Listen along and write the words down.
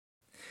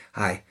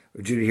Hi,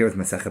 we're Judah here with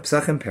Masechet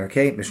Pesachim,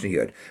 Parakeh, Mishnah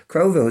Yud.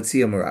 Kro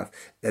v'hotzia murav.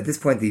 At this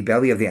point, the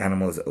belly of the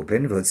animal is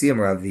open. V'hotzia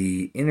murav,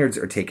 the innards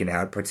are taken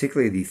out,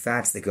 particularly the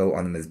fats that go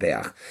on the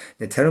mizbeach.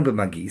 Netanu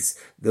b'magis,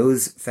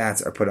 those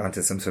fats are put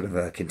onto some sort of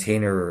a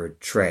container or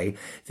tray.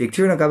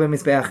 V'iktirun agabe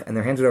mizbeach, and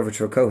they're handed over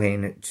to a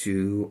kohen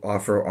to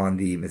offer on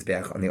the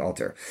mizbeach, on the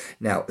altar.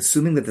 Now,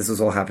 assuming that this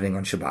was all happening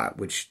on Shabbat,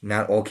 which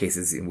not all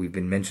cases, we've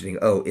been mentioning,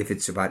 if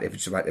it's Shabbat, if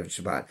it's Shabbat, if it's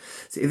Shabbat.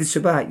 So if it's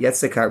Shabbat,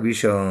 yetzakat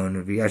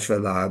rishon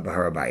v'yashvela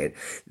b'harabayit.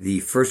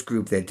 The first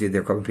group that did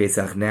their Korban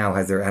Pesach now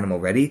has their animal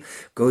ready,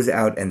 goes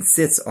out and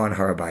sits on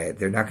Harabayit.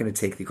 They're not going to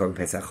take the Korban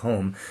Pesach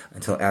home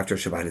until after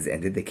Shabbat has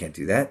ended. They can't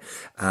do that.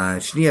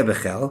 Shniya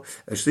bechel,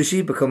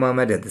 shlishi b'kol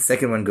ma'amadet. The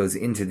second one goes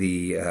into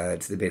the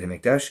Beit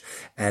HaMikdash,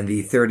 and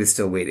the third is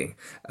still waiting.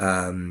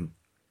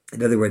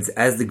 In other words,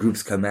 as the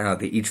groups come out,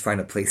 they each find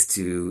a place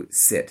to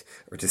sit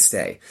or to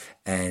stay.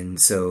 And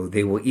so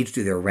they will each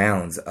do their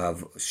rounds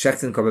of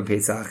Shechtin Korban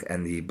Pesach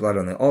and the blood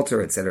on the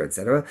altar, etc.,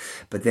 etc.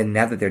 But then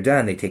now that they're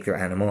done, they take their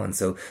animal. And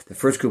so the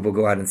first group will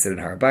go out and sit in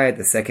Harabayit.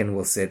 The second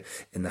will sit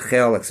in the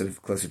Chel, like sort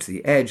of closer to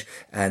the edge.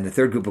 And the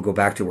third group will go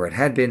back to where it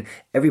had been.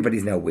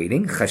 Everybody's now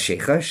waiting.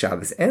 Chashecha,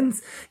 Shabbos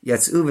ends.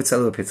 Yatzu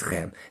v'tzalu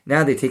Pesachim.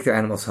 Now they take their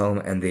animals home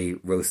and they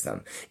roast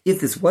them. If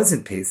this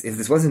wasn't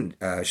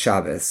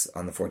Shabbos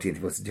on the 14th,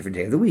 it was a different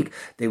day of the week,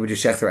 they would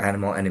just shech their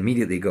animal and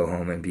immediately go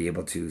home and be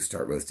able to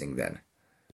start roasting then.